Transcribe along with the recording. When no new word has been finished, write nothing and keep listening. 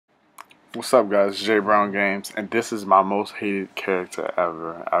What's up, guys? J Brown Games, and this is my most hated character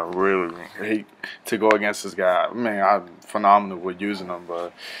ever. I really hate to go against this guy. Man, I'm phenomenal with using him,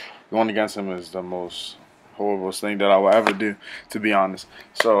 but going against him is the most horrible thing that I will ever do, to be honest.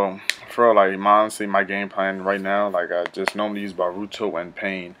 So, for like, honestly, my game plan right now, like, I just normally use Naruto and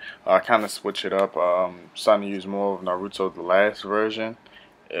Pain. I kind of switch it up. Starting to use more of Naruto, the last version.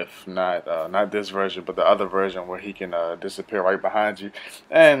 If not, not this version, but the other version where he can disappear right behind you.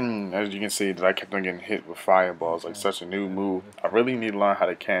 And as you can see, that I kept on getting hit with fireballs, like such a new move. I really need to learn how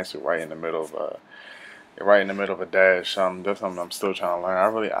to cancel right in the middle of a dash. That's something I'm still trying to learn.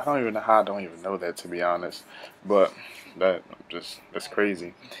 I don't even know how. I don't even know that, to be honest. But that's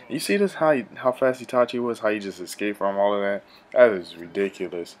crazy. You see this how fast Itachi was, how he just escaped from all of that. That is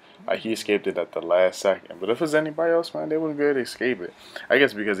ridiculous. Like, he escaped it at the last second. But if it's anybody else, man, they wouldn't be able to escape it. I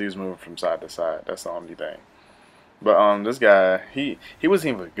guess because he was moving from side to side. That's the only thing. But this guy, he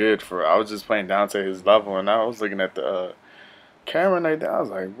wasn't even good for. I was just playing down to his level, and I was looking at the camera right there. I was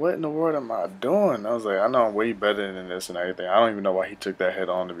like, what in the world am I doing? I was like, I know I'm way better than this and everything. I don't even know why he took that head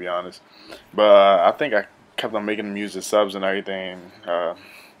on, to be honest. But I think I kept on making him use the subs and everything.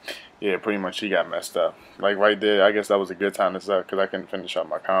 Yeah, pretty much he got messed up. Like right there, I guess that was a good time to sub because I couldn't finish up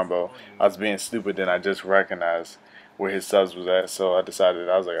my combo. I was being stupid, then I just recognized where his subs was at. So I decided,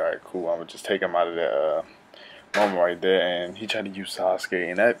 I was like, alright, cool. I'm going to just take him out of that moment right there. And he tried to use Sasuke,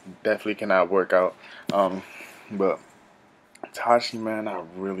 and that definitely cannot work out. But Itachi, man, I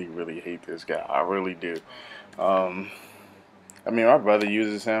really hate this guy. I really do. I mean, my brother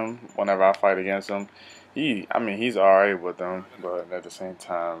uses him whenever I fight against him. I mean, he's alright with them, but at the same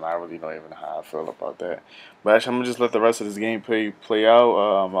time, I really don't even know how I feel about that. But actually, I'm gonna just let the rest of this gameplay play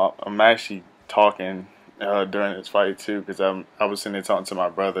out. I'm actually talking during this fight too, because I was sitting there talking to my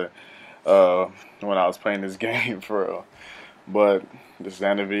brother when I was playing this game for real. But this is the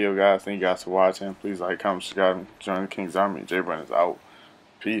end of the video, guys. Thank you guys for watching. Please like, comment, subscribe, join the King's Army. J Brown is out.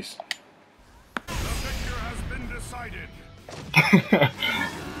 Peace. The victor has been decided.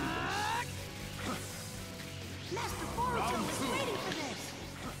 Master Boruto is waiting for this.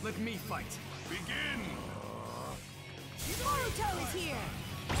 Let me fight. Begin. Boruto is here.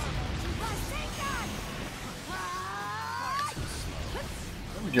 Rasengan!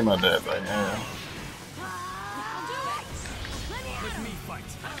 Let me get my dad back now. I'll do it. Let me fight.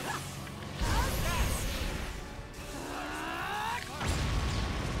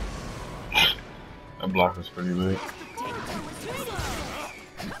 That block was pretty lit. Boruto is waiting for this.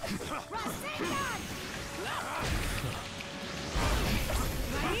 Rasengan!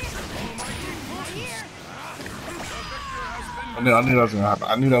 Right here. I knew that was gonna happen.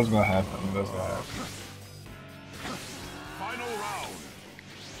 Final round.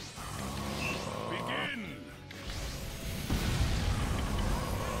 Begin.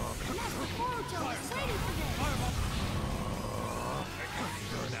 Master Boruto is waiting for this.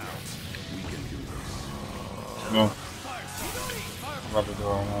 No. I'm about to do it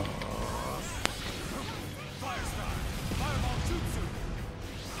right now.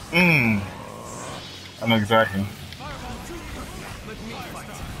 I know exactly. Let me fight.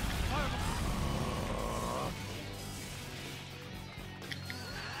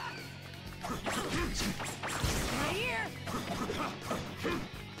 Right here.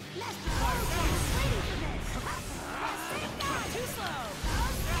 Master Boruto is waiting for this. Rasengan! Too slow.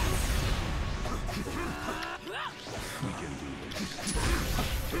 Right.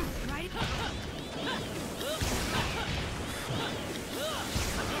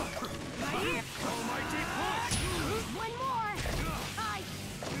 Right here. One more. Hi.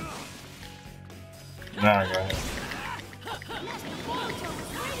 Now I got it. Master Boruto is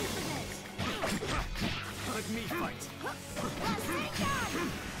waiting for this. Let me fight. Rasengan!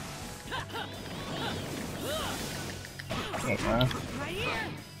 Hey, man. Right here.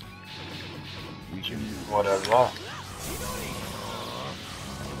 You can use whatever law.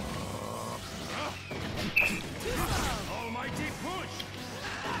 Almighty push.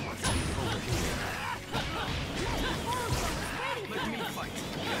 Let me fight.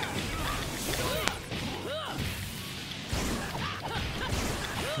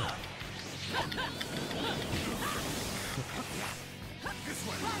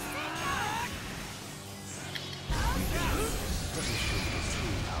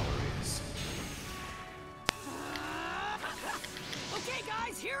 Okay,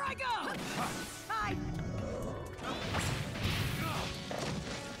 guys, here I go. Hi.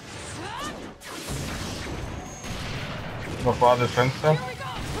 No father defense stuff? Here we go,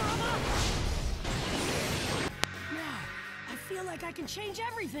 Kurama. Now, I feel like I can change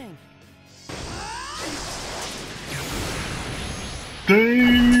everything.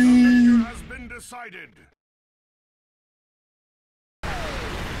 Dang! decided.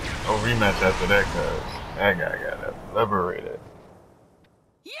 Oh, rematch after that, cuz that guy got liberated.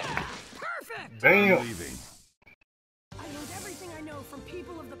 Yeah! Perfect! Damn. Leaving. I learned everything I know from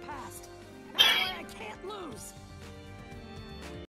people of the past. That's why I can't lose.